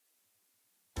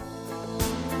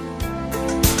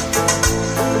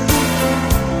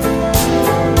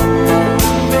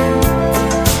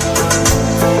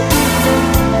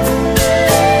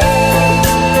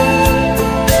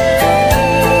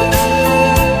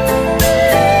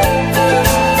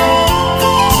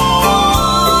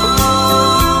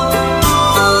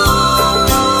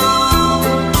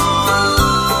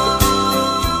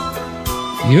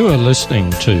are listening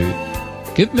to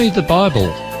Give Me the Bible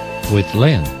with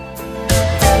Len.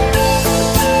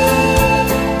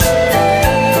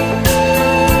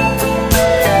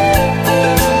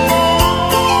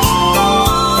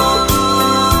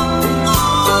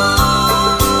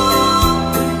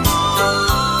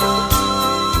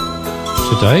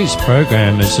 Today's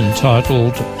program is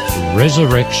entitled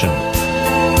Resurrection.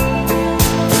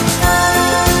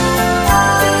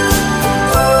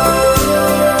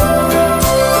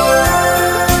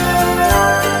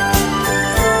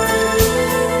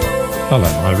 Hello,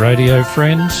 my radio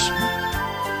friends.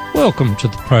 Welcome to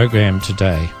the program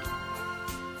today.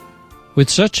 With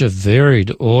such a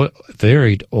varied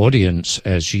audience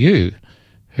as you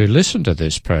who listen to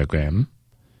this program,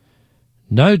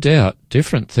 no doubt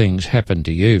different things happen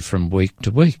to you from week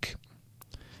to week.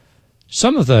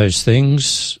 Some of those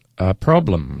things are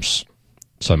problems.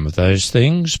 Some of those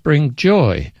things bring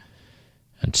joy.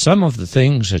 And some of the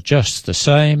things are just the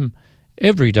same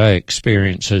everyday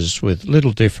experiences with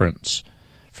little difference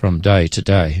from day to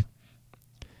day.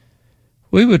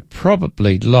 We would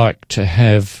probably like to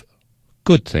have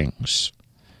good things,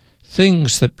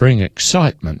 things that bring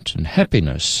excitement and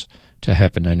happiness to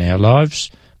happen in our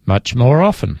lives much more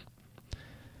often.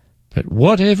 But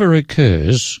whatever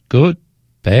occurs, good,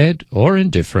 bad, or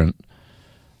indifferent,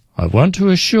 I want to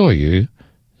assure you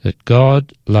that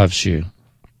God loves you.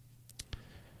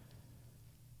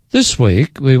 This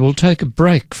week we will take a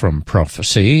break from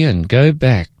prophecy and go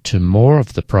back to more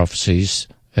of the prophecies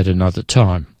at another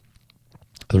time.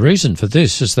 The reason for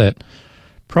this is that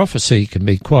prophecy can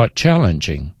be quite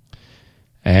challenging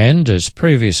and, as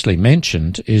previously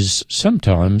mentioned, is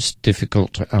sometimes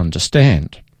difficult to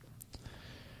understand.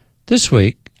 This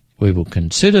week we will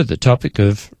consider the topic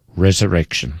of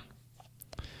resurrection.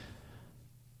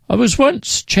 I was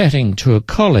once chatting to a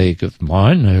colleague of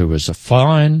mine who was a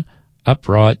fine,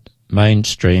 upright,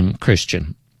 mainstream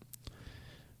Christian.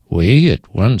 We,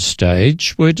 at one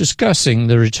stage, were discussing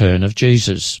the return of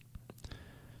Jesus,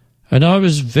 and I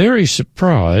was very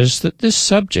surprised that this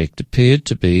subject appeared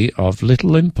to be of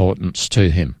little importance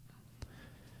to him.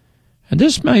 And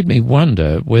this made me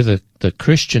wonder whether the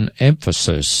Christian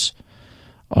emphasis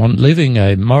on living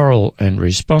a moral and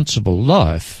responsible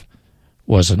life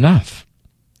was enough.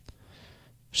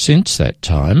 Since that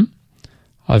time,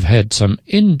 I've had some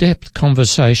in-depth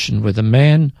conversation with a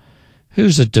man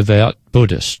who's a devout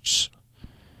Buddhist.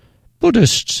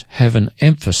 Buddhists have an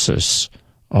emphasis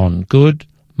on good,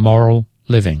 moral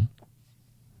living.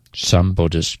 Some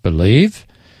Buddhists believe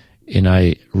in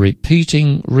a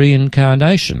repeating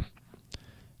reincarnation,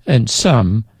 and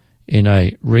some in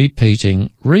a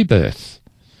repeating rebirth,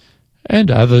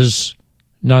 and others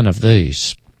none of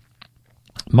these.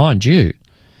 Mind you,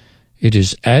 it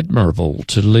is admirable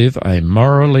to live a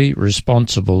morally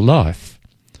responsible life,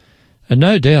 and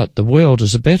no doubt the world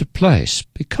is a better place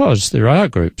because there are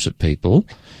groups of people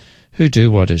who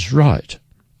do what is right,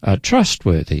 are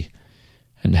trustworthy,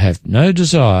 and have no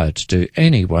desire to do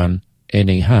anyone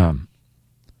any harm.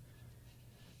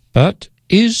 But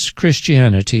is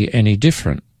Christianity any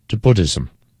different to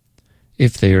Buddhism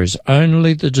if there is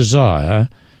only the desire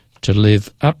to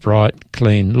live upright,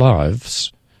 clean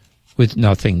lives with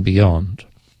nothing beyond?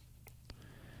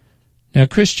 Now,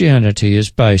 Christianity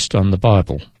is based on the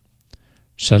Bible,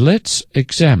 so let's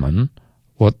examine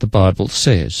what the Bible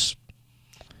says.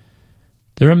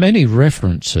 There are many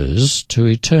references to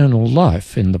eternal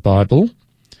life in the Bible,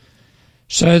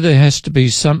 so there has to be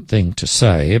something to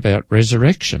say about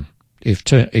resurrection if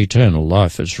eternal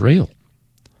life is real.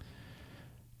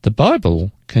 The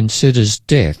Bible considers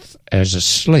death as a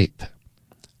sleep,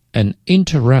 an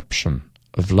interruption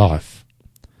of life.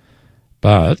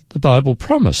 But the Bible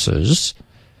promises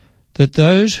that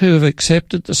those who have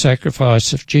accepted the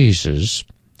sacrifice of Jesus,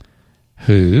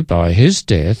 who by his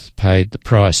death paid the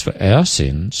price for our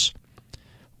sins,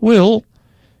 will,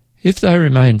 if they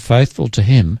remain faithful to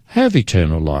him, have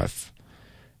eternal life.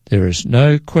 There is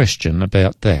no question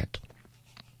about that.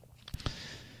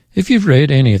 If you've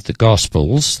read any of the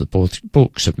Gospels, the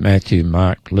books of Matthew,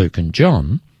 Mark, Luke and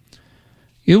John,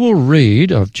 you will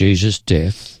read of Jesus'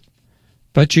 death,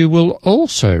 but you will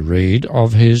also read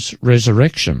of his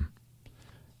resurrection,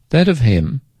 that of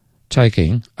him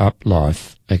taking up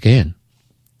life again.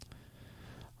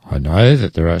 I know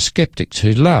that there are skeptics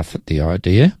who laugh at the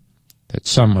idea that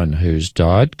someone who's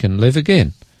died can live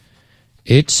again.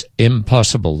 It's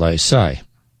impossible, they say.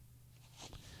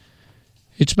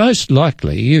 It's most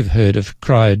likely you've heard of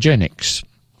cryogenics.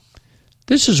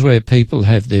 This is where people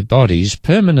have their bodies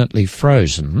permanently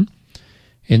frozen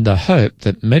in the hope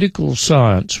that medical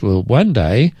science will one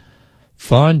day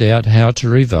find out how to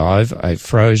revive a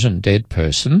frozen dead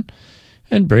person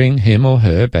and bring him or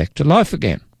her back to life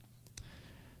again.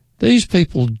 These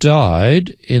people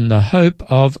died in the hope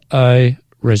of a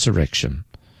resurrection,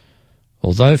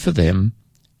 although for them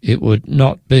it would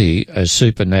not be a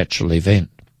supernatural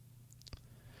event.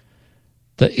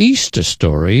 The Easter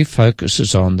story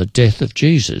focuses on the death of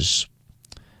Jesus,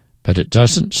 but it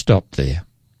doesn't stop there.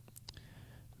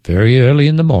 Very early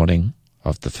in the morning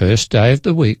of the first day of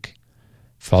the week,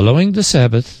 following the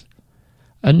Sabbath,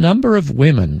 a number of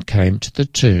women came to the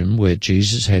tomb where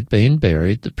Jesus had been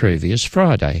buried the previous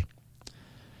Friday.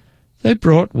 They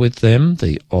brought with them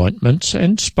the ointments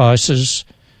and spices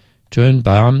to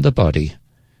embalm the body,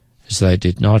 as they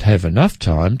did not have enough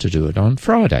time to do it on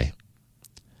Friday.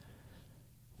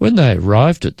 When they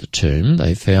arrived at the tomb,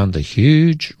 they found the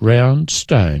huge round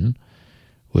stone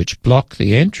which blocked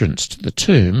the entrance to the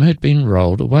tomb had been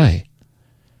rolled away.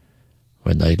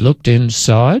 When they looked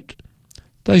inside,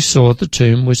 they saw the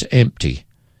tomb was empty,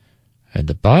 and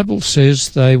the Bible says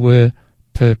they were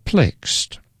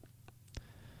perplexed.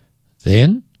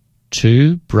 Then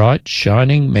 2 bright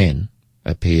shining men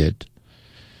appeared.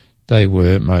 They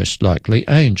were most likely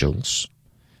angels,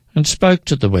 and spoke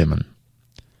to the women.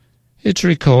 It's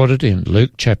recorded in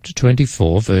Luke chapter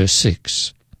 24, verse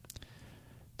 6.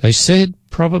 They said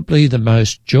probably the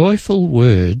most joyful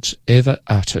words ever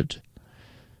uttered.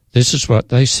 This is what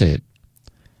they said: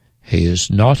 "He is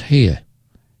not here.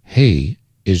 He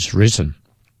is risen."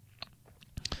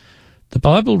 The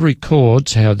Bible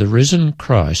records how the risen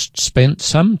Christ spent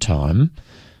some time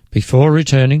before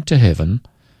returning to heaven,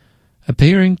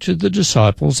 appearing to the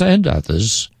disciples and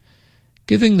others,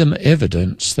 giving them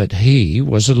evidence that he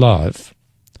was alive.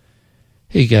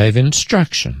 He gave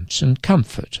instructions and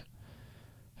comfort,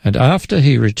 and after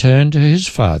he returned to his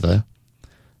Father,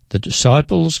 the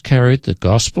disciples carried the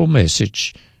gospel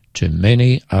message to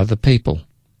many other people.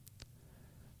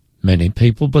 Many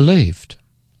people believed,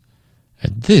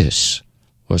 and this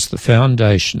was the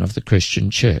foundation of the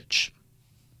Christian church.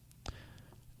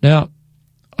 Now,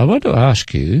 I want to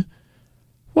ask you,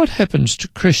 what happens to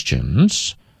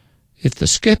Christians if the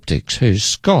skeptics who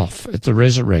scoff at the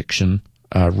resurrection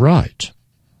are right?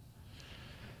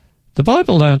 The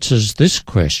Bible answers this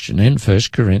question in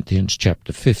 1 Corinthians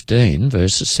chapter 15,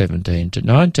 verses 17 to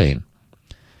 19.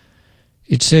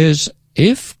 It says,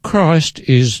 "If Christ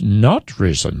is not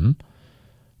risen,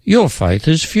 your faith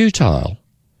is futile.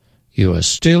 You are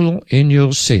still in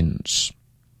your sins.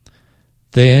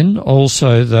 Then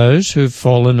also those who have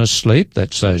fallen asleep,"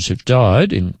 that's those who've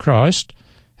died in Christ,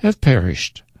 "have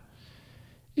perished.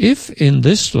 If in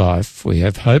this life we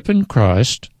have hope in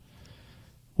Christ,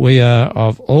 we are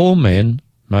of all men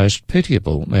most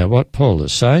pitiable." Now what Paul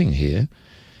is saying here,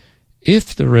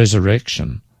 if the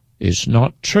resurrection is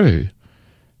not true,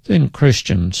 then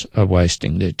Christians are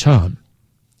wasting their time.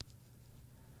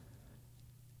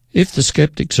 If the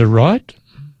skeptics are right,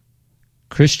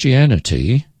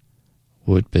 Christianity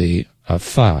would be a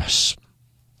farce.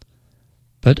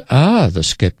 But are the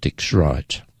skeptics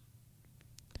right?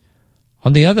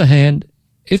 On the other hand,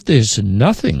 if there's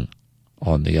nothing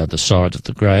on the other side of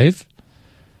the grave,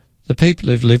 the people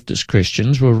who've lived as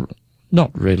Christians will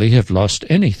not really have lost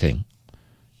anything.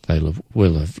 They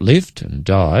will have lived and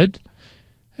died,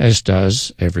 as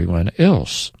does everyone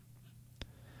else.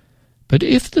 But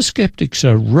if the skeptics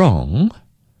are wrong,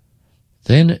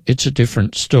 then it's a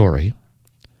different story.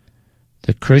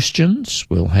 The Christians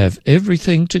will have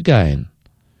everything to gain,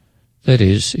 that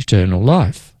is, eternal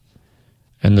life,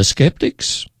 and the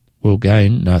skeptics will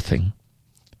gain nothing.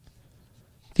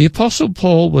 The Apostle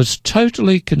Paul was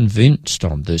totally convinced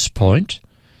on this point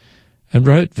and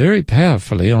wrote very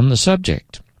powerfully on the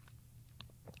subject.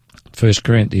 1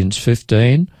 Corinthians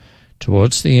 15,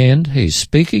 towards the end, he's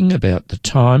speaking about the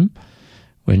time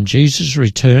when Jesus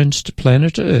returns to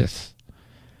planet Earth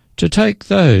to take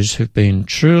those who've been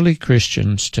truly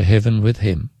Christians to heaven with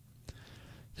him.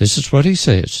 This is what he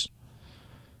says: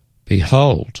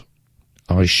 "Behold,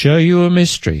 I show you a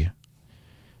mystery.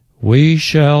 We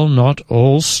shall not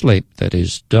all sleep," that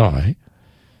is, die,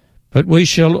 "but we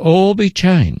shall all be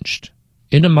changed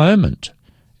in a moment,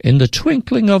 in the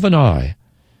twinkling of an eye,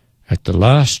 at the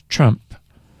last trump.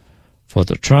 For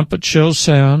the trumpet shall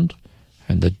sound,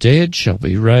 and the dead shall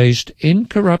be raised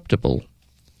incorruptible,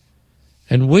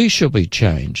 and we shall be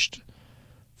changed.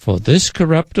 For this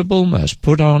corruptible must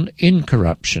put on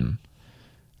incorruption,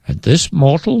 and this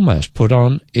mortal must put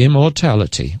on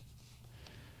immortality.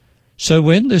 So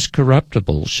when this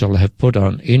corruptible shall have put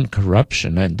on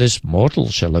incorruption, and this mortal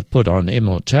shall have put on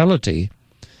immortality,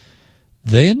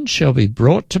 then shall be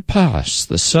brought to pass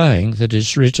the saying that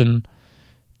is written,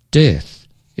 Death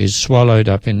is swallowed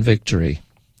up in victory.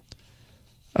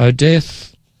 O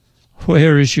death,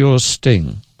 where is your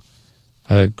sting?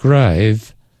 O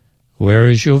grave, where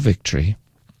is your victory?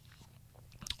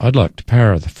 I'd like to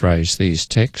paraphrase these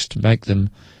texts to make them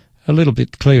a little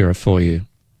bit clearer for you.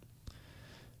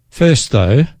 First,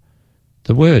 though,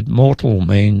 the word mortal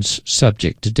means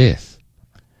subject to death.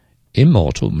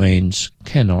 Immortal means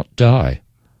cannot die.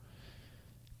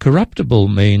 Corruptible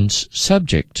means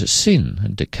subject to sin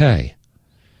and decay.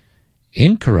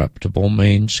 Incorruptible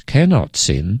means cannot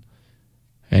sin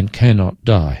and cannot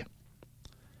die.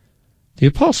 The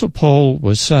Apostle Paul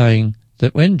was saying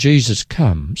that when Jesus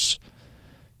comes,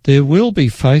 there will be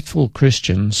faithful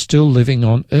Christians still living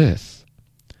on earth.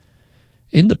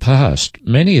 In the past,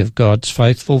 many of God's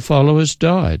faithful followers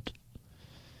died.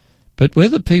 But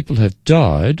whether people have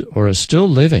died or are still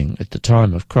living at the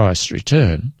time of Christ's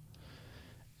return,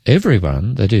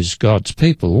 everyone that is God's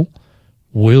people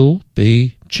will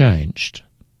be changed.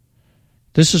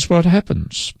 This is what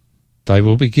happens. They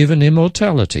will be given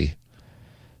immortality.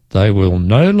 They will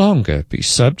no longer be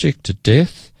subject to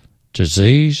death,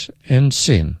 disease, and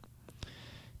sin.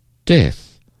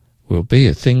 Death will be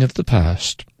a thing of the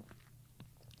past.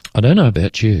 I don't know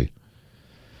about you,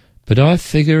 but I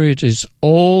figure it is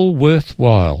all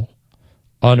worthwhile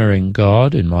honouring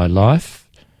God in my life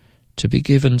to be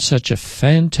given such a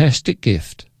fantastic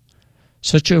gift,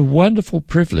 such a wonderful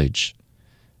privilege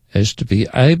as to be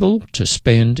able to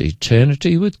spend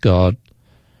eternity with God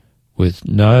with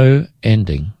no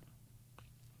ending.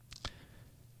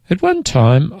 At one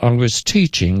time I was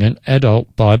teaching an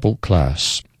adult Bible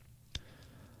class.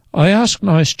 I asked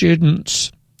my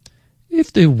students,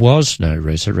 if there was no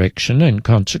resurrection and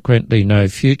consequently no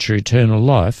future eternal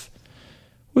life,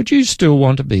 would you still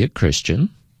want to be a Christian?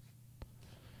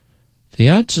 The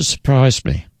answer surprised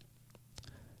me.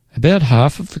 About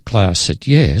half of the class said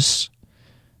yes,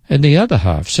 and the other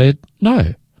half said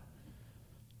no.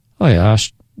 I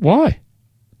asked why.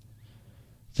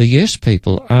 The yes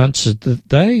people answered that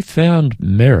they found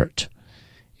merit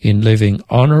in living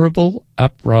honourable,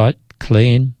 upright,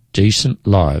 clean, decent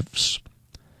lives.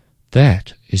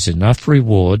 That is enough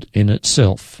reward in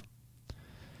itself.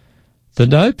 The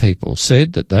no people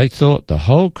said that they thought the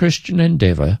whole Christian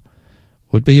endeavour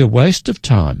would be a waste of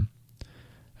time,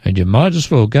 and you might as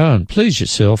well go and please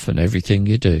yourself in everything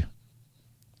you do.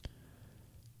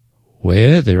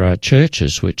 Where there are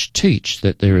churches which teach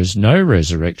that there is no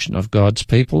resurrection of God's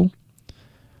people,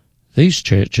 these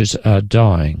churches are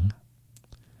dying.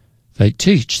 They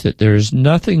teach that there is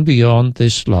nothing beyond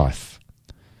this life.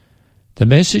 The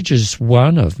message is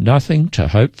one of nothing to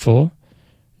hope for,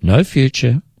 no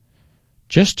future.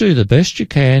 Just do the best you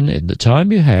can in the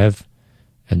time you have,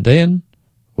 and then,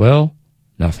 well,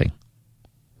 nothing.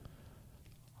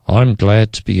 I'm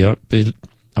glad to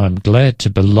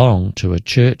belong to a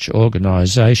church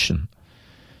organisation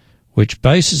which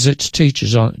bases its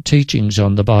teachings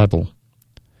on the Bible,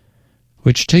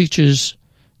 which teaches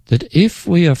that if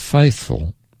we are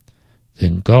faithful,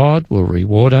 then God will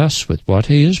reward us with what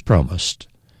He has promised,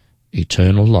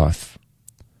 eternal life.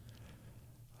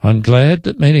 I'm glad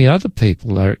that many other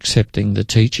people are accepting the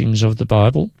teachings of the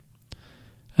Bible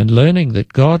and learning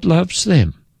that God loves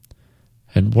them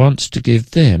and wants to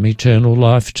give them eternal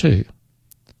life too.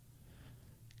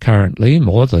 Currently,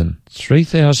 more than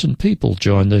 3,000 people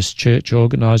join this church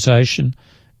organisation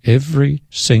every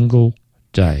single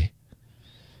day.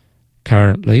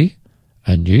 Currently,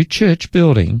 a new church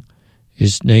building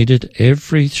is needed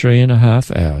every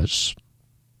 3.5 hours.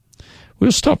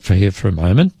 We'll stop for here for a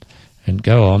moment and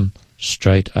go on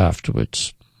straight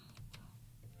afterwards.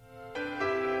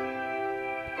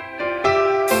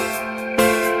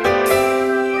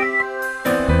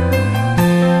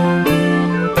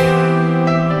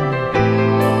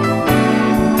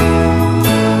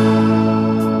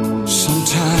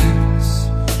 Sometimes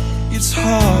it's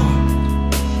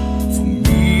hard for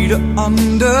me to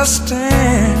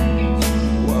understand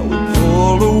why we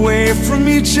pull away from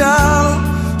each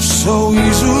other so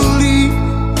easily,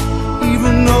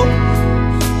 even though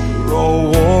we're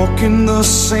all walking the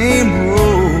same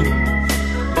road.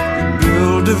 We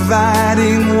build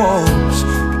dividing walls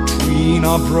between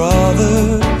our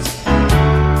brothers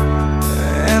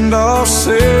and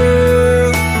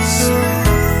ourselves.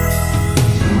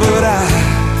 But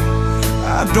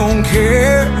I don't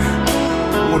care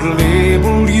what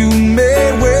label you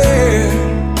may wear.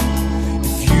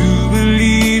 If you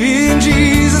believe in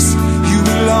Jesus, you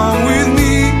belong with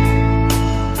me.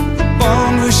 The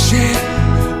bond we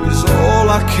share is all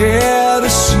I care to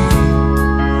see.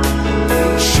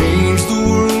 Change the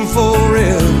world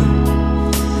forever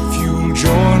if you'll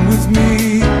join with me.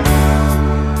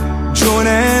 Join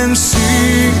and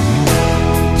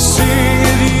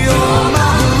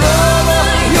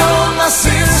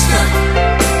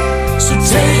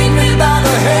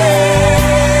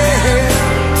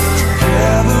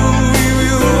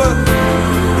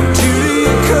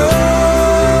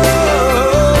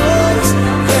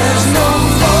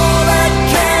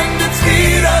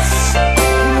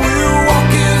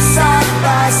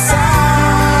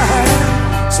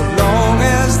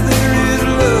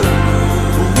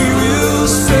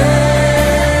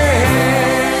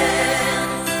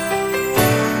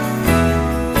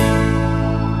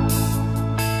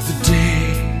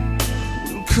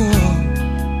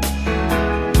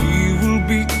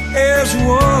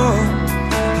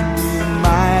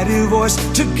voice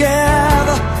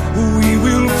together, we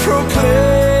will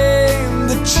proclaim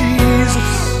that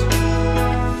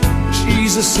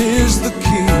Jesus is the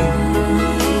King.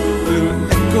 Will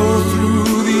echo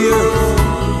through the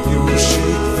earth, it will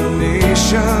shake the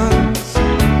nations,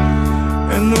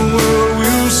 and the world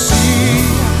will see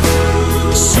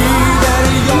that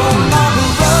you're my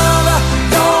brother,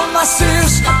 you're my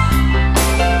sister.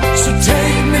 So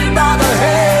take me by the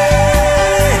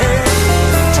hand,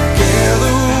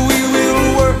 together we will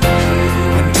work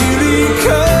until He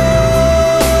comes.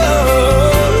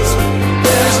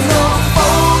 There's no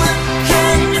foe that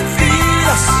can defeat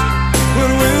us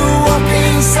when we're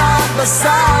walking side by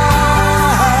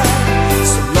side.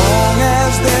 So long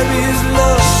as there is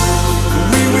love,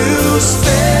 we will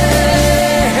stand.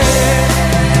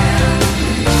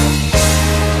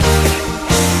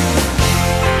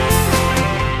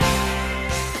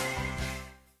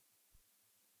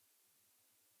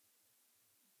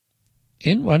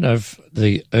 In one of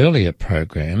the earlier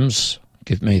programs,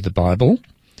 Give Me the Bible,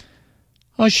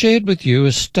 I shared with you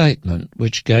a statement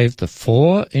which gave the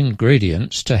 4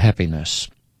 ingredients to happiness.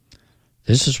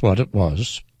 This is what it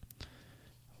was.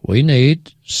 We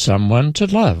need someone to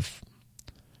love,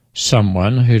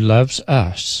 someone who loves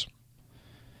us.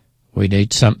 We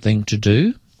need something to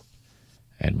do,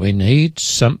 and we need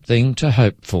something to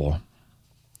hope for.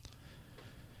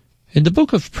 In the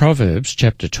book of Proverbs,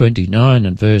 chapter 29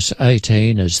 and verse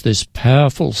 18, is this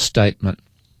powerful statement.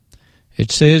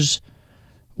 It says,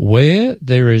 "Where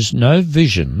there is no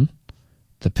vision,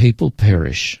 the people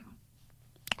perish."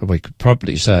 Or we could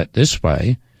probably say it this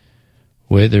way,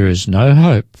 where there is no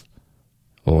hope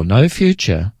or no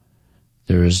future,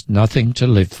 there is nothing to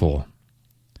live for.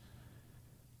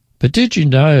 But did you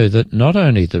know that not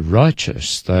only the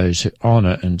righteous, those who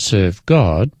honour and serve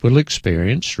God, will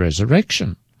experience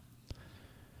resurrection?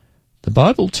 The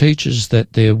Bible teaches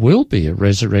that there will be a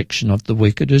resurrection of the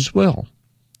wicked as well.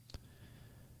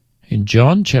 In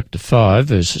John chapter 5,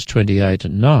 verses 28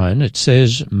 and 9, it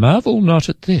says, "Marvel not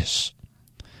at this,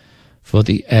 for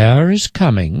the hour is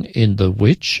coming in the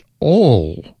which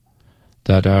all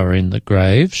that are in the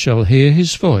grave shall hear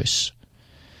his voice,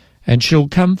 and shall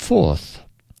come forth,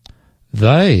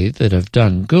 they that have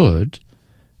done good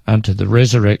unto the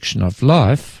resurrection of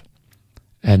life,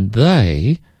 and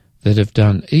they that have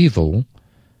done evil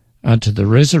unto the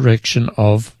resurrection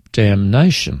of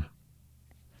damnation."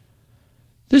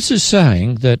 This is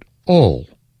saying that all,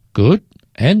 good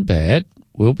and bad,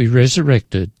 will be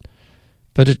resurrected,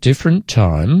 but at different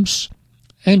times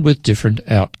and with different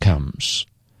outcomes.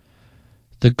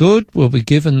 The good will be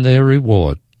given their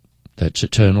reward, that's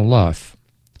eternal life.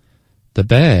 The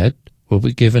bad will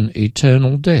be given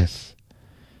eternal death,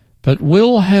 but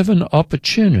will have an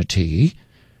opportunity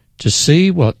to see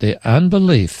what their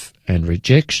unbelief and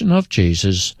rejection of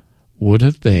Jesus would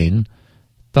have been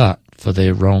but for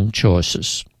their wrong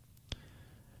choices.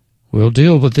 We'll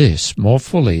deal with this more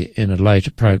fully in a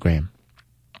later program.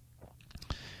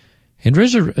 In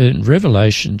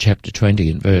Revelation chapter 20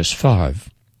 and verse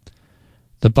 5,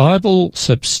 the Bible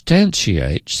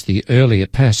substantiates the earlier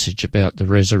passage about the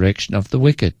resurrection of the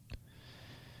wicked.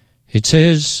 It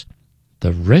says,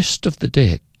 "The rest of the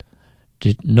dead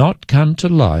did not come to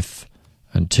life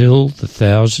until the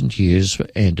 1,000 years were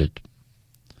ended."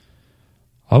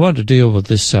 I want to deal with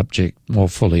this subject more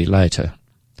fully later.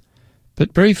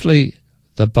 But briefly,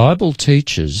 the Bible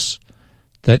teaches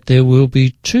that there will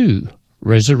be 2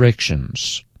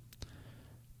 resurrections.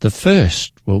 The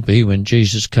first will be when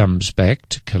Jesus comes back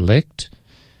to collect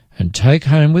and take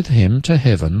home with him to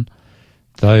heaven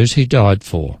those he died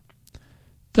for,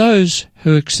 those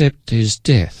who accept his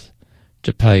death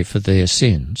to pay for their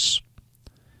sins.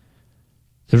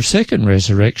 The second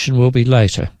resurrection will be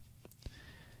later.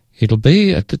 It'll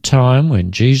be at the time when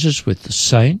Jesus with the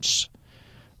saints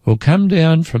will come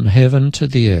down from heaven to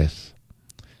the earth.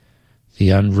 The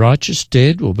unrighteous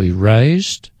dead will be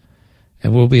raised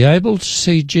and will be able to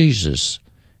see Jesus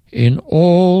in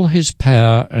all his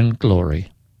power and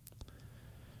glory.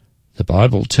 The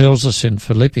Bible tells us in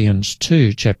Philippians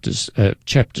 2, chapter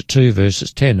 2,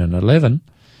 verses 10 and 11,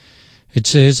 it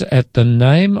says, "At the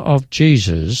name of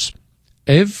Jesus,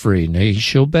 every knee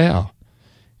shall bow,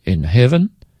 in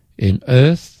heaven, in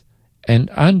earth, and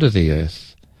under the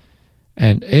earth,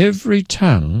 and every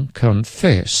tongue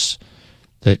confess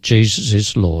that Jesus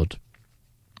is Lord."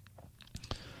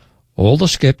 All the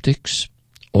skeptics,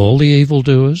 all the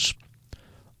evildoers,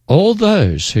 all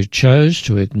those who chose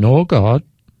to ignore God,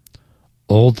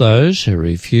 all those who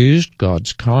refused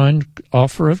God's kind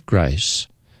offer of grace,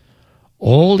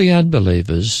 all the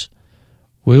unbelievers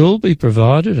will be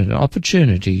provided an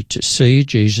opportunity to see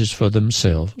Jesus for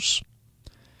themselves.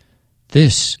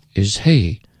 This is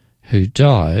he who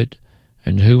died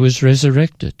and who was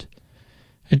resurrected,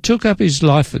 and took up his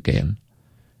life again,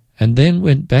 and then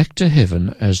went back to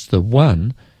heaven as the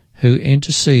one who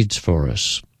intercedes for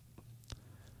us.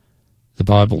 The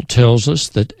Bible tells us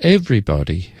that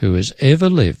everybody who has ever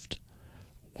lived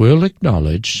will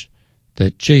acknowledge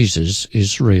that Jesus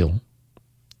is real.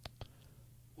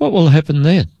 What will happen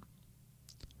then?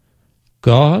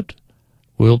 God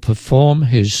will perform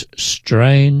his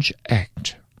strange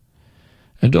act,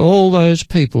 and all those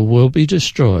people will be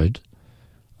destroyed,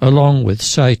 along with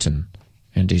Satan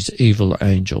and his evil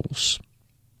angels.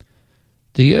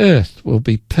 The earth will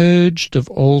be purged of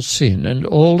all sin and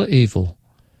all evil,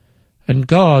 and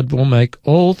God will make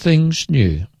all things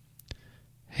new.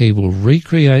 He will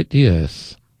recreate the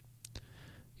earth.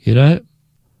 You know,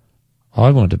 I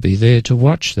want to be there to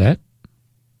watch that.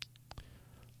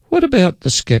 What about the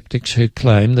skeptics who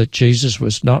claim that Jesus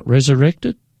was not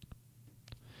resurrected?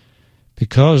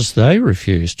 Because they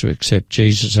refuse to accept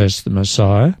Jesus as the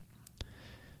Messiah,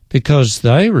 because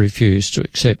they refuse to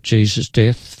accept Jesus'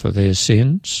 death for their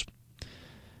sins,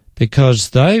 because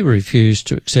they refuse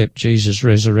to accept Jesus'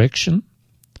 resurrection,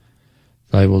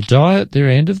 they will die at their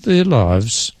end of their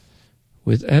lives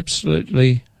with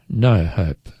absolutely no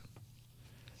hope.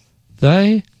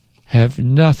 They have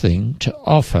nothing to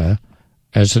offer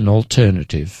as an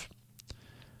alternative.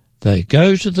 They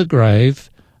go to the grave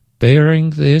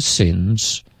bearing their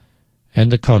sins and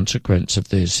the consequence of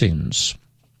their sins.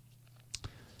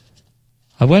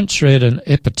 I once read an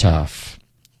epitaph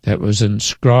that was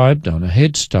inscribed on a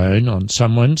headstone on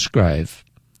someone's grave.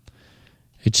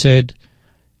 It said,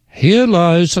 "Here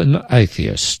lies an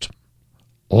atheist,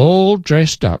 all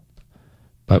dressed up,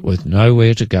 but with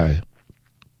nowhere to go."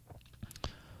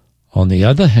 On the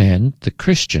other hand, the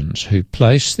Christians who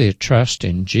place their trust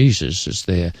in Jesus as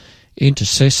their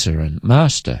intercessor and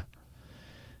master,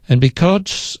 and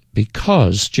because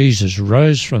Jesus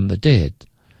rose from the dead,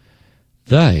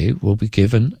 they will be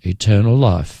given eternal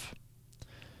life.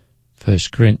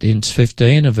 1 Corinthians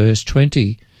 15 and verse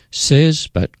 20 says,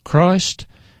 "But Christ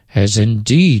has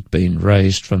indeed been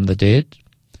raised from the dead,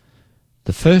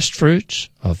 the firstfruits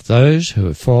of those who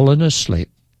have fallen asleep."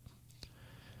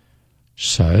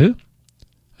 So,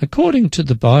 according to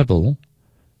the Bible,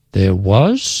 there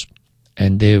was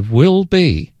and there will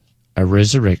be a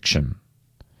resurrection.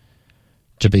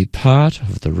 To be part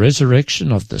of the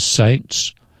resurrection of the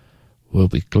saints will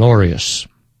be glorious.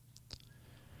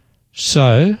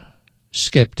 So,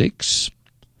 skeptics,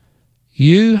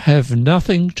 you have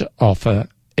nothing to offer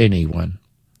anyone.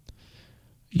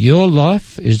 Your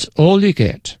life is all you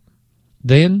get.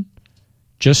 Then,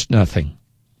 just nothing.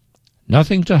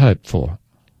 Nothing to hope for.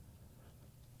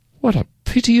 What a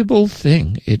pitiable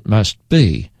thing it must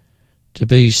be to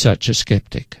be such a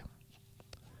skeptic.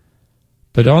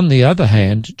 But on the other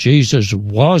hand, Jesus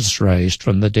was raised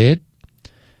from the dead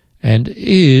and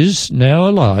is now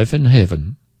alive in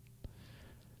heaven.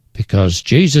 Because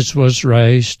Jesus was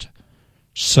raised,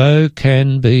 so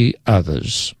can be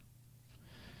others.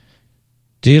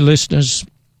 Dear listeners,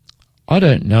 I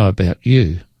don't know about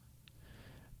you,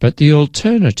 but the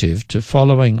alternative to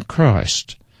following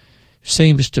Christ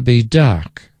seems to be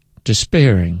dark,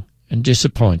 despairing, and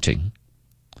disappointing.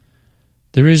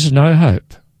 There is no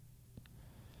hope.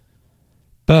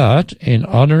 But in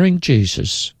honouring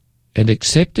Jesus and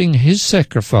accepting his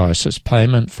sacrifice as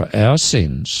payment for our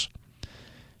sins,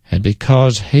 and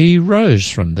because he rose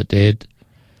from the dead,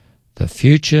 the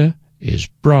future is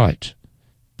bright,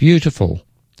 beautiful,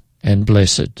 and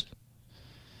blessed.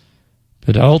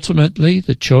 But ultimately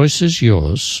the choice is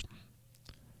yours.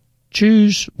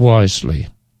 Choose wisely.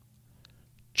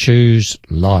 Choose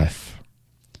life.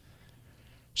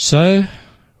 So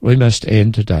we must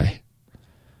end today.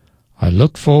 I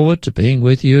look forward to being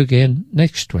with you again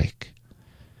next week,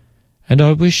 and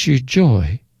I wish you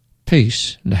joy,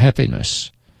 peace, and happiness,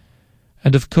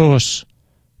 and of course,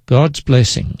 God's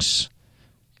blessings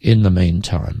in the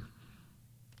meantime.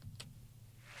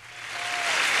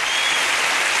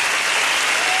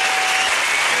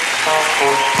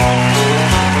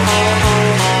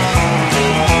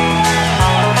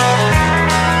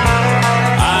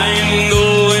 I'm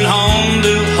going home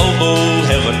to hobo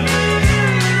heaven,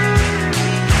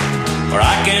 where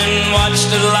I can watch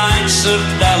the lights of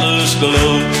Dallas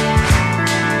glow.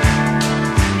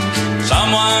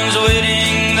 Someone's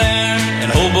waiting there in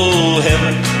hobo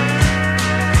heaven.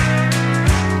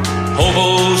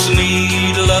 Hobos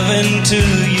need loving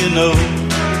too, you know.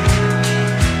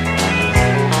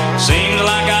 Seems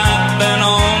like I've been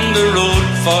on the road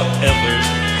forever,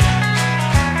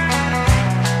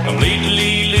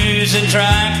 completely losing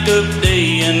track of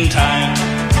day and time.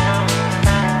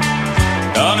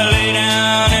 Gonna lay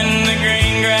down in the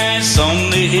green grass on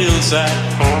the hillside.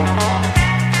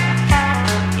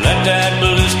 Let that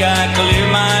blue sky clear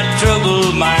my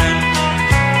troubled mind.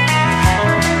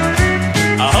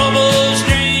 A hobo's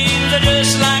dreams are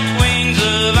just like wings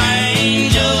of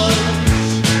angels.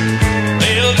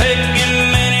 They'll take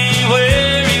him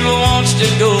anywhere he wants to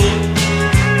go.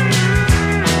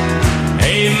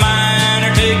 Hey, mine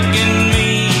are taking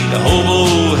me to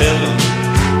hobo heaven,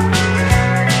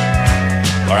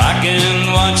 where I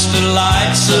can watch the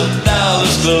lights of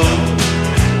Dallas glow.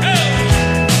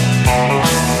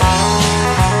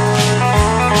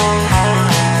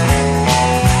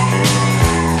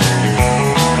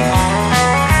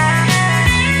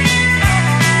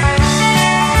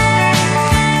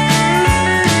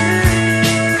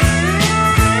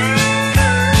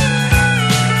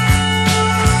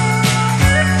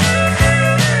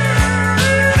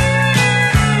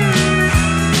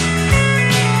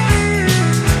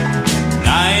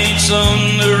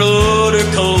 On the road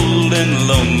are cold and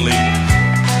lonely.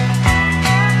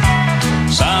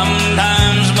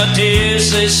 Sometimes my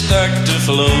tears, they start to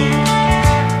flow.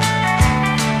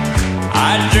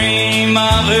 I dream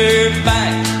of her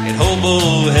back at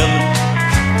hobo heaven.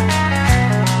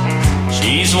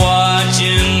 She's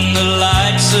watching the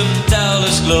lights of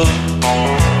Dallas glow.